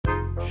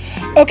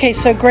Okay,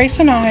 so Grace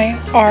and I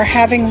are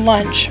having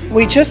lunch.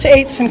 We just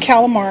ate some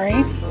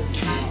calamari.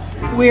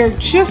 We're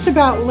just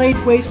about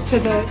laid waste to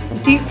the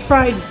deep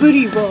fried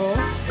booty roll.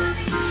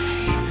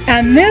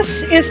 And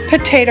this is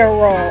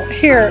potato roll.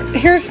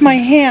 Here's my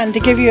hand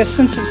to give you a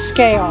sense of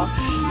scale.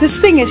 This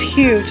thing is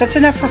huge. That's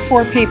enough for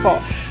 4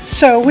 people.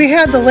 So we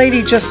had the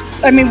lady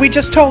we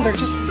just told her,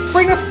 just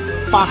bring us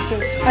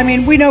boxes. I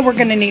mean, we know we're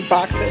going to need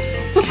boxes.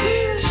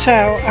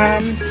 So,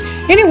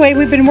 anyway,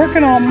 we've been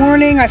working all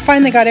morning. I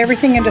finally got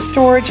everything into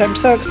storage. I'm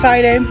so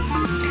excited.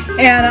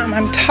 And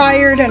I'm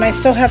tired and I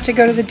still have to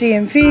go to the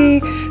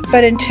DMV.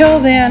 But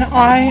until then,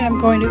 I am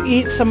going to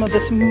eat some of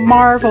this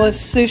marvelous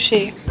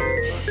sushi.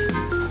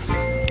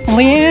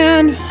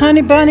 Leanne,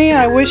 honey bunny,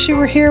 I wish you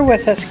were here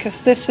with us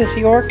because this is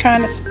your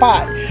kind of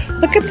spot.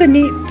 Look at the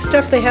neat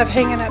stuff they have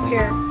hanging up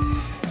here.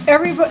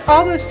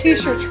 All those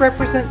t-shirts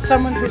represent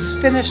someone who's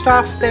finished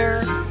off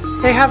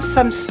they have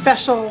some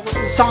special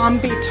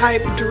zombie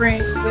type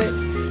drink that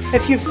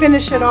if you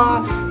finish it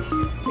off,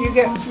 you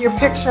get your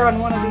picture on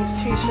one of these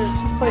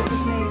t-shirts. This place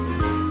is neat.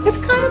 It's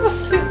kind of a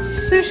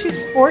sushi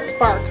sports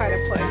bar kind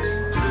of place.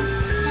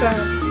 So,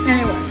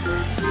 anyway,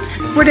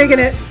 we're digging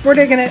it. We're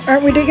digging it.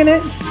 Aren't we digging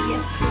it?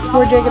 Yes.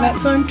 We're digging it.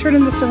 So I'm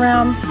turning this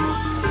around.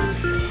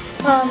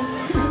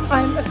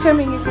 I'm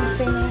assuming you can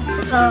see me.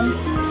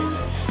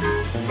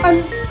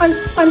 I'm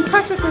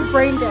practically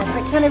brain dead.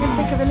 I can't even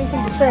think of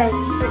anything to say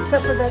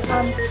except for that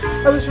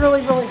I was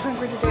really, really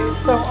hungry today.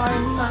 So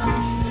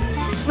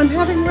I'm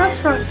having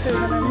restaurant food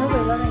and I'm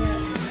really loving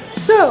it.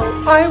 So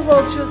I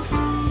will just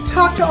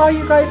talk to all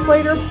you guys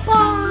later.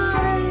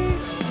 Bye.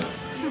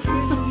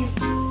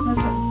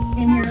 Listen,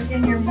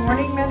 in your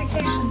morning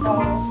medication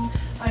bottles,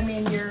 I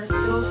mean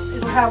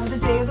it'll have the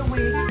day of the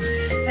week,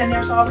 and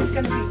there's always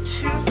going to be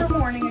 2 for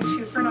morning and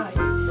 2 for night.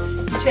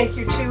 You take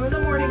your 2 in the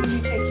morning and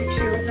you take your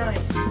 2 at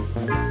night.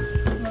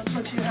 That's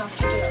what you have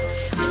to do.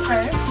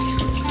 Okay.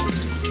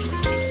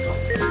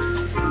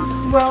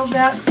 Well,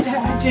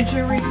 did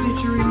you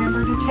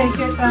remember to take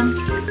it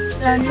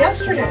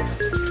yesterday?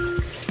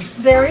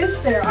 I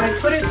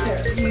put it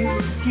there.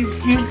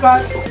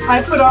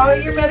 I put all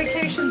your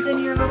medications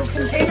in your little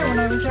container when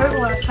I was there the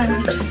last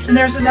time, and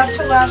there's enough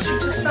to last you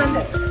till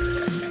Sunday.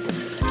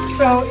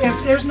 So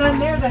if there's none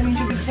there, that means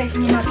you've been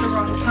taking them at the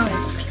wrong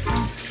time.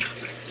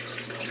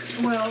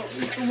 Well,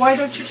 why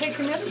don't you take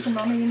your medicine,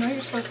 Mama? You know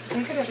you're supposed to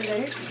take it every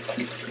day.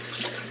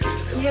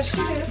 Yes,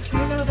 you do.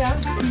 You know that.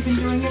 You've been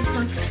doing it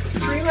for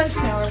 3 months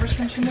now, ever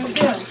since you moved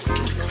in.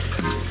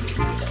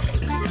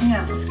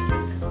 Yeah.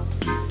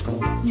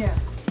 Yeah.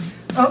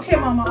 Okay,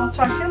 Mama, I'll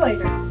talk to you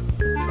later.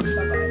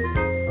 Bye-bye.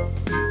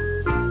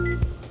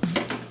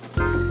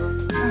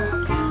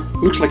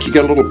 Looks like you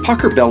got a little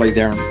pucker belly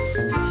there.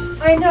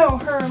 I know,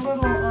 her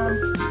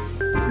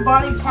little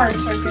body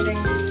parts are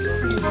getting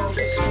pretty well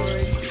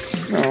destroyed.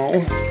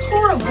 Oh.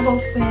 Poor little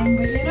thing,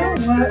 but you know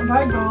what?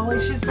 By golly,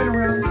 she's been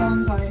around as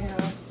long as I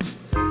have.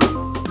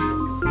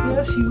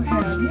 Yes, you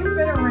have. You've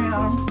been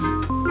around.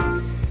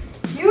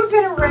 You've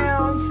been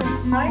around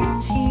since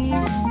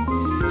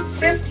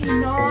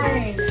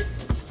 1959.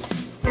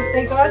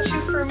 They got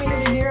you for me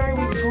the year I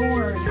was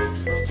born.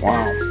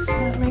 Wow.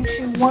 That makes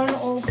you one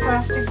old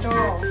plastic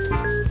doll. Yeah.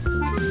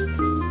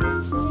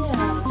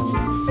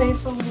 Your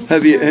face a little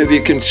Have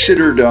you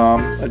considered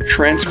a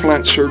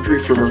transplant surgery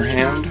for her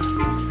hand?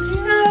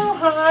 No,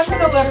 I'm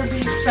gonna let her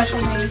be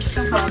special needs.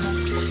 No problem.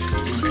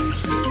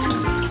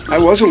 I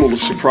was a little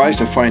surprised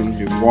to find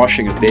you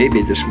washing a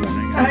baby this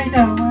morning. I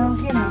know. Well,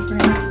 you know,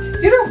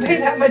 Grant, you don't pay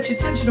that much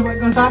attention to what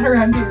goes on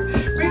around here.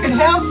 We could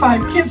have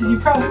 5 kids and you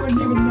probably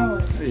wouldn't even know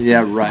it.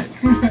 Yeah, right.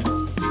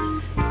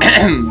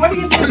 What do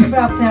you think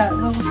about that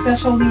little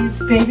special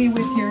needs baby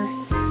with your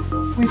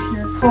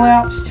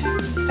collapsed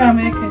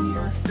stomach and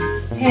your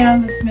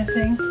hand that's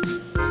missing?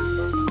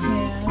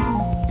 Yeah.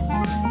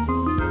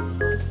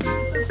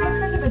 What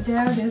kind of a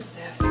dad is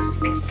this?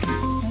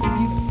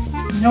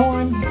 No,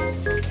 I'm here.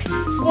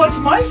 Well, it's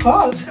my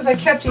fault. It's because I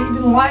kept you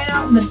even lying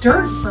out in the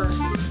dirt for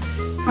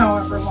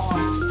however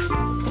long.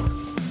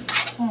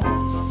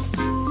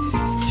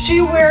 Oh.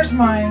 She wears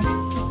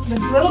the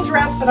little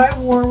dress that I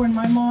wore when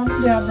my mom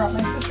and dad brought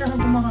my sister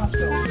home from the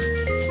hospital.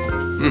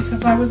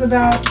 Because I was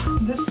about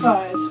this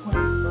size when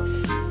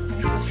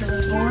my sister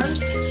was born.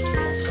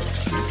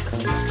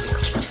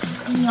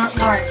 Not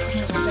right,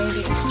 little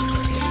baby.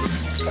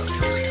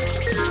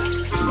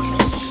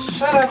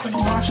 Shut up and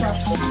wash off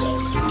the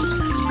soap.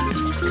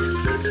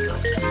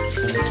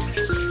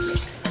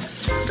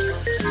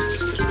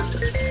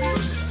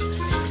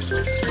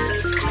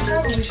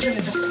 Probably should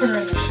have just put her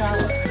in the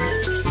shower.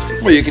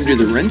 Well, you can do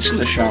the rinse in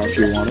the shower if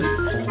you wanted.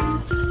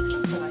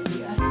 Good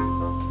idea.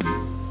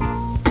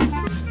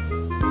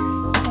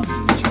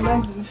 I'll use your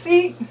legs and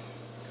feet.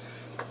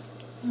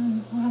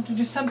 We'll have to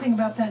do something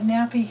about that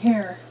nappy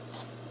hair.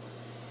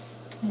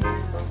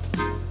 Yeah.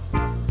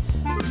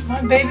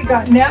 My baby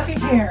got nappy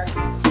hair.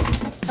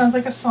 Sounds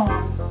like a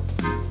song.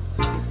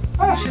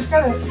 Oh, she's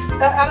got an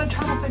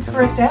anatomically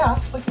correct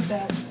ass. Look at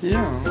that.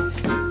 Yeah.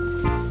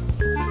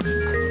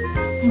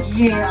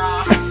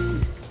 Yeah.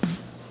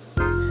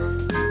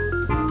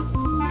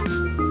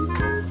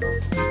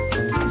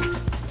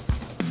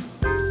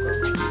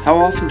 How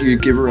often do you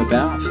give her a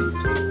bath?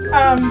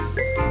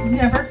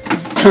 Never.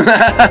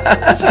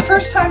 It's the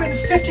first time in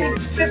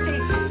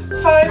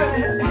 55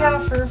 and a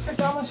half or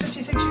 50, almost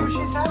 56 years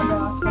she's had a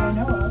bath that I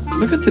know of.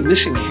 Look at the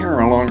missing hair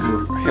along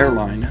her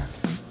hairline.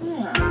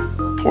 Yeah.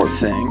 Poor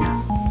thing.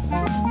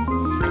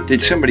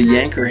 Did somebody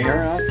yank her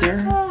hair out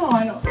there? Oh,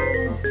 I don't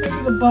know.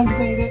 Maybe the bugs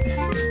ate it.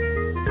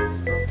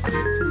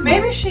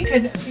 Maybe she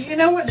could, you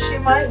know what she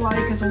might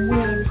like is a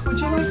wig. Would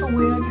you like a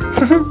wig?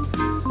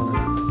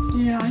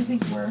 Yeah, I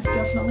think we're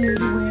definitely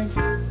need a wig.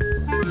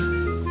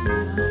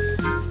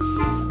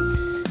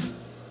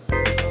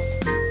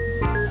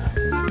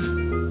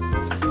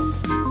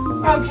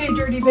 Okay,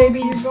 dirty baby,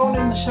 you're going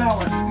in the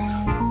shower.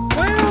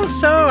 Well,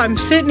 so I'm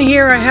sitting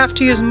here. I have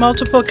to use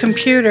multiple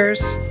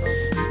computers.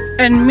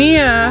 And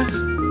Mia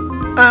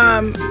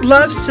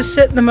loves to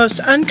sit in the most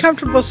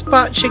uncomfortable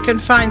spot she can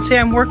find. See,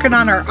 I'm working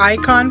on our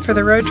icon for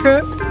the road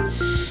trip.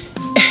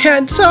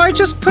 And so I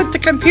just put the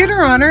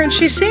computer on her and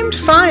she seemed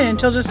fine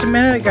until just a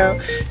minute ago.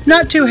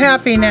 Not too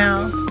happy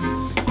now.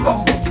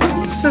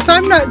 Says,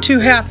 I'm not too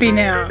happy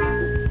now.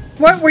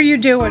 What were you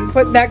doing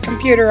putting that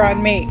computer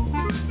on me?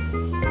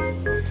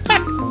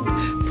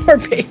 Poor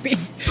baby.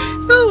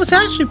 Well, it was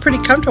actually pretty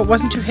comfortable. It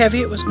wasn't too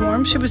heavy. It was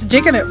warm. She was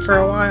digging it for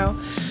a while.